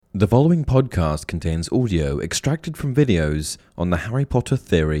The following podcast contains audio extracted from videos on the Harry Potter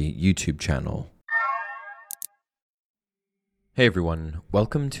Theory YouTube channel. Hey everyone,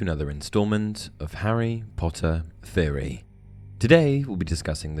 welcome to another installment of Harry Potter Theory. Today we'll be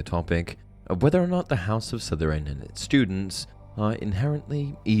discussing the topic of whether or not the House of Slytherin and its students are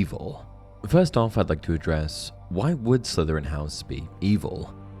inherently evil. First off, I'd like to address, why would Slytherin House be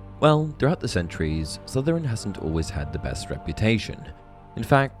evil? Well, throughout the centuries, Slytherin hasn't always had the best reputation. In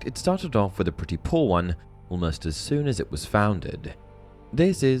fact, it started off with a pretty poor one almost as soon as it was founded.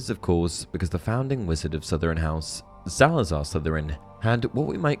 This is, of course, because the founding wizard of Slytherin House, Salazar Slytherin, had what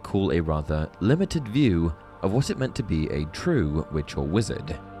we might call a rather limited view of what it meant to be a true witch or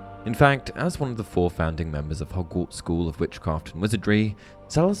wizard. In fact, as one of the 4 founding members of Hogwarts School of Witchcraft and Wizardry,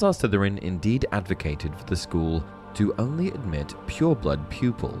 Salazar Slytherin indeed advocated for the school to only admit pure-blood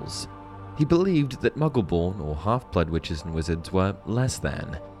pupils. He believed that muggle-born or half-blood witches and wizards were less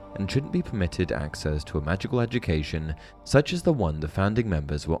than, and shouldn't be permitted access to a magical education such as the one the founding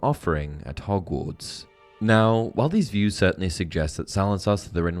members were offering at Hogwarts. Now, while these views certainly suggest that Salazar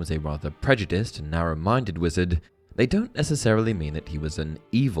Slytherin was a rather prejudiced and narrow-minded wizard, they don't necessarily mean that he was an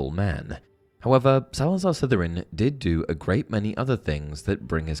evil man. However, Salazar Slytherin did do a great many other things that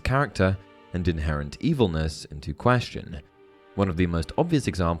bring his character and inherent evilness into question. One of the most obvious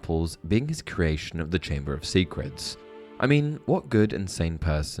examples being his creation of the Chamber of Secrets. I mean, what good and sane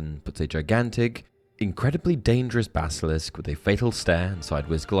person puts a gigantic, incredibly dangerous basilisk with a fatal stare and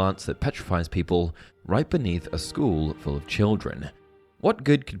sideways glance that petrifies people right beneath a school full of children? What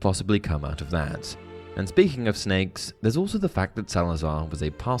good could possibly come out of that? And speaking of snakes, there's also the fact that Salazar was a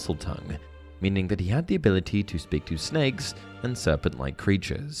Parseltongue, meaning that he had the ability to speak to snakes and serpent-like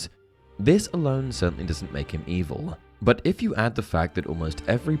creatures. This alone certainly doesn't make him evil. But if you add the fact that almost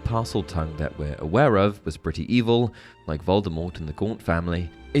every Parseltongue that we're aware of was pretty evil, like Voldemort and the Gaunt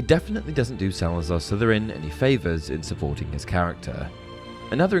family, it definitely doesn't do Salazar Slytherin any favors in supporting his character.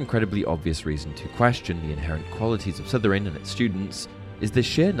 Another incredibly obvious reason to question the inherent qualities of Slytherin and its students is the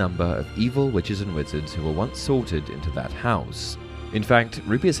sheer number of evil witches and wizards who were once sorted into that house. In fact,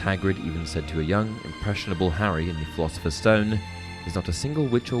 Rubeus Hagrid even said to a young, impressionable Harry in the Philosopher's Stone, "There's not a single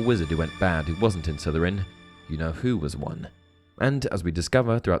witch or wizard who went bad who wasn't in Slytherin. You know who was one." And as we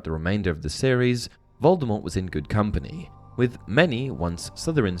discover throughout the remainder of the series, Voldemort was in good company, with many once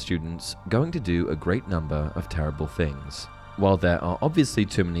Slytherin students going to do a great number of terrible things. While there are obviously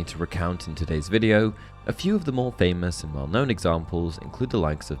too many to recount in today's video, a few of the more famous and well-known examples include the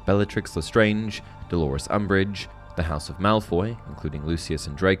likes of Bellatrix Lestrange, Dolores Umbridge, the House of Malfoy, including Lucius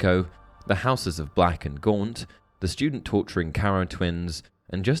and Draco, the Houses of Black and Gaunt, the student-torturing Carrow twins,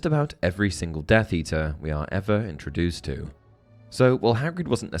 and just about every single Death Eater we are ever introduced to. So, while Hagrid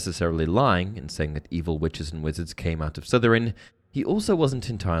wasn't necessarily lying in saying that evil witches and wizards came out of Slytherin, he also wasn't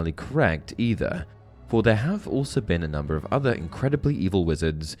entirely correct either, for there have also been a number of other incredibly evil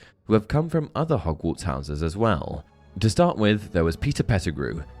wizards who have come from other Hogwarts houses as well. To start with, there was Peter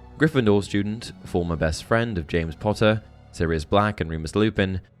Pettigrew, Gryffindor student, former best friend of James Potter, Sirius Black and Remus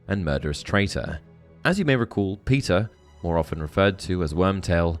Lupin, and murderous traitor. As you may recall, Peter, more often referred to as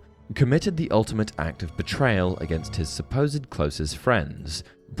Wormtail, committed the ultimate act of betrayal against his supposed closest friends,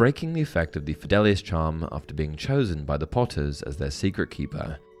 breaking the effect of the Fidelius charm after being chosen by the Potters as their secret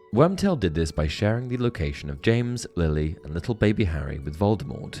keeper. Wormtail did this by sharing the location of James, Lily, and little baby Harry with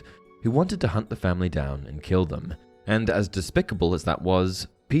Voldemort, who wanted to hunt the family down and kill them. And as despicable as that was,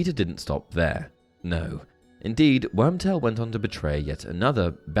 Peter didn't stop there. No. Indeed, Wormtail went on to betray yet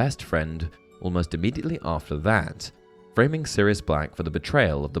another best friend almost immediately after that, framing Sirius Black for the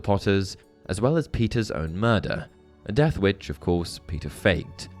betrayal of the Potters, as well as Peter's own murder, a death which, of course, Peter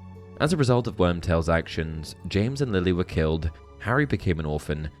faked. As a result of Wormtail's actions, James and Lily were killed, Harry became an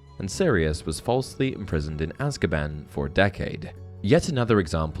orphan, and Sirius was falsely imprisoned in Azkaban for a decade. Yet another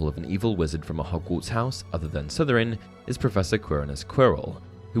example of an evil wizard from a Hogwarts house other than Slytherin is Professor Quirinus Quirrell,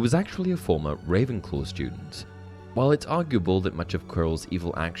 who was actually a former Ravenclaw student. While it's arguable that much of Quirrell's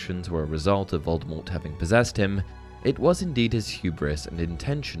evil actions were a result of Voldemort having possessed him, it was indeed his hubris and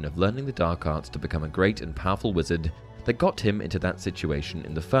intention of learning the dark arts to become a great and powerful wizard that got him into that situation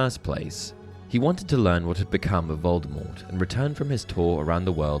in the first place. He wanted to learn what had become of Voldemort and return from his tour around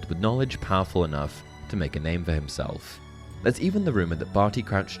the world with knowledge powerful enough to make a name for himself. There's even the rumor that Barty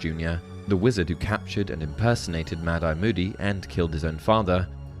Crouch Jr., the wizard who captured and impersonated Mad-Eye Moody and killed his own father,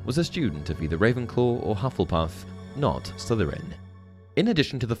 was a student of either Ravenclaw or Hufflepuff, not Slytherin. In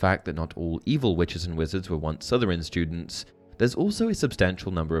addition to the fact that not all evil witches and wizards were once Slytherin students, there's also a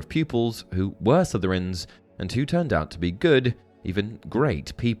substantial number of pupils who were Slytherins and who turned out to be good, even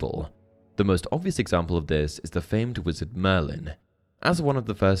great people. The most obvious example of this is the famed wizard Merlin. As one of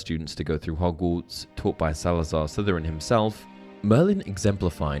the first students to go through Hogwarts, taught by Salazar Slytherin himself, Merlin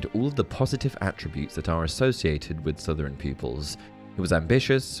exemplified all of the positive attributes that are associated with Slytherin pupils. He was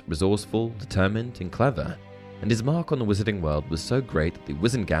ambitious, resourceful, determined, and clever, and his mark on the wizarding world was so great that the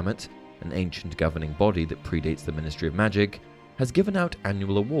Wizengamot, an ancient governing body that predates the Ministry of Magic, has given out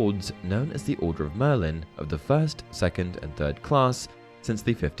annual awards known as the Order of Merlin of the 1st, 2nd, and 3rd class since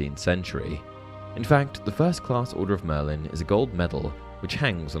the 15th century. In fact, the 1st class Order of Merlin is a gold medal which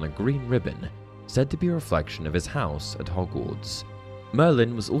hangs on a green ribbon, said to be a reflection of his house at Hogwarts.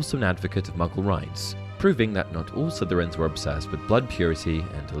 Merlin was also an advocate of Muggle rights, proving that not all Slytherins were obsessed with blood purity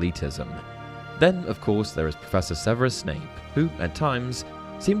and elitism. Then, of course, there is Professor Severus Snape, who, at times,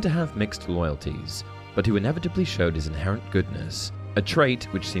 seemed to have mixed loyalties, but who inevitably showed his inherent goodness, a trait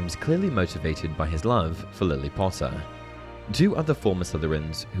which seems clearly motivated by his love for Lily Potter. Two other former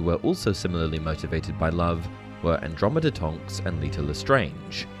Slytherins who were also similarly motivated by love were Andromeda Tonks and Leta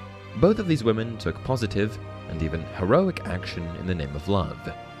Lestrange. Both of these women took positive and even heroic action in the name of love.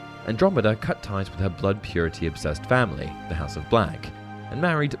 Andromeda cut ties with her blood purity-obsessed family, the House of Black, and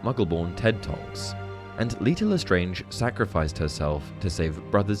married Muggle-born Ted Tonks. And Leta Lestrange sacrificed herself to save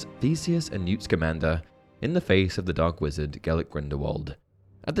brothers Theseus and Newt Scamander in the face of the Dark Wizard Gellert Grindelwald.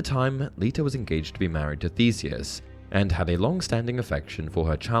 At the time, Leta was engaged to be married to Theseus, and had a long-standing affection for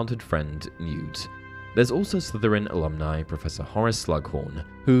her childhood friend Newt. There's also Slytherin alumni Professor Horace Slughorn,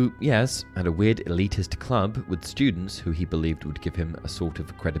 who, yes, had a weird elitist club with students who he believed would give him a sort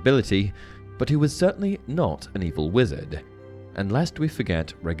of credibility, but who was certainly not an evil wizard. And lest we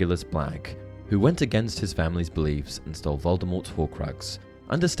forget Regulus Black, who went against his family's beliefs and stole Voldemort's Horcrux,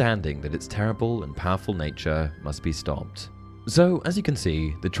 understanding that its terrible and powerful nature must be stopped. So, as you can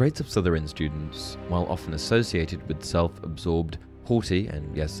see, the traits of Slytherin students, while often associated with self-absorbed, haughty,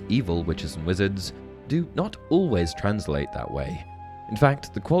 and yes, evil witches and wizards, do not always translate that way. In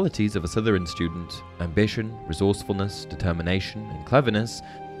fact, the qualities of a Slytherin student, ambition, resourcefulness, determination, and cleverness,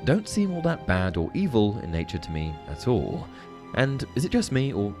 don't seem all that bad or evil in nature to me at all. And is it just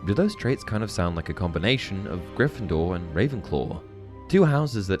me, or do those traits kind of sound like a combination of Gryffindor and Ravenclaw? Two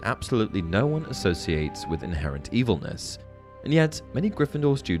houses that absolutely no one associates with inherent evilness. And yet, many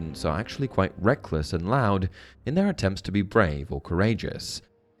Gryffindor students are actually quite reckless and loud in their attempts to be brave or courageous.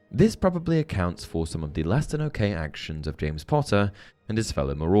 This probably accounts for some of the less than okay actions of James Potter and his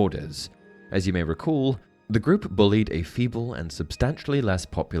fellow marauders. As you may recall, the group bullied a feeble and substantially less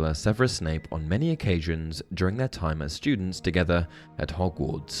popular Severus Snape on many occasions during their time as students together at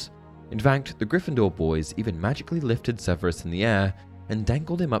Hogwarts. In fact, the Gryffindor boys even magically lifted Severus in the air and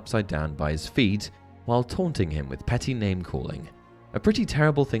dangled him upside down by his feet while taunting him with petty name-calling. A pretty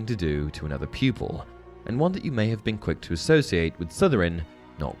terrible thing to do to another pupil, and one that you may have been quick to associate with Slytherin,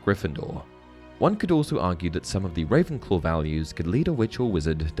 not Gryffindor. One could also argue that some of the Ravenclaw values could lead a witch or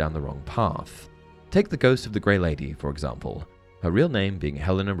wizard down the wrong path. Take the ghost of the Grey Lady, for example, her real name being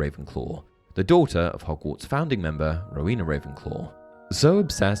Helena Ravenclaw, the daughter of Hogwarts founding member Rowena Ravenclaw. So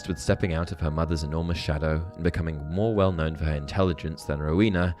obsessed with stepping out of her mother's enormous shadow and becoming more well known for her intelligence than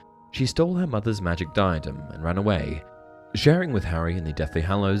Rowena, she stole her mother's magic diadem and ran away. Sharing with Harry in the Deathly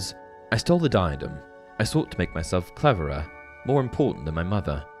Hallows, "I stole the diadem. I sought to make myself cleverer, more important than my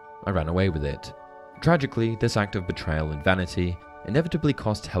mother. I ran away with it." Tragically, this act of betrayal and vanity inevitably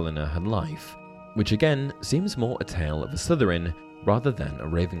cost Helena her life, which again seems more a tale of a Slytherin rather than a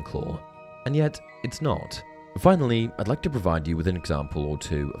Ravenclaw. And yet, it's not. Finally, I'd like to provide you with an example or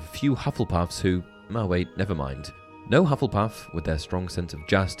two of a few Hufflepuffs who, oh wait, never mind. No Hufflepuff, with their strong sense of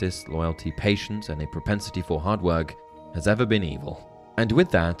justice, loyalty, patience, and a propensity for hard work, has ever been evil. And with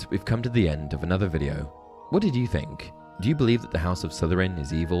that, we've come to the end of another video. What did you think? Do you believe that the House of Slytherin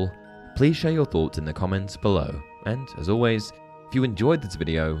is evil? Please share your thoughts in the comments below. And, as always, if you enjoyed this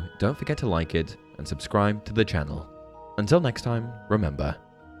video, don't forget to like it and subscribe to the channel. Until next time, remember,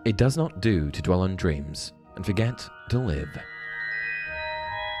 it does not do to dwell on dreams and forget to live.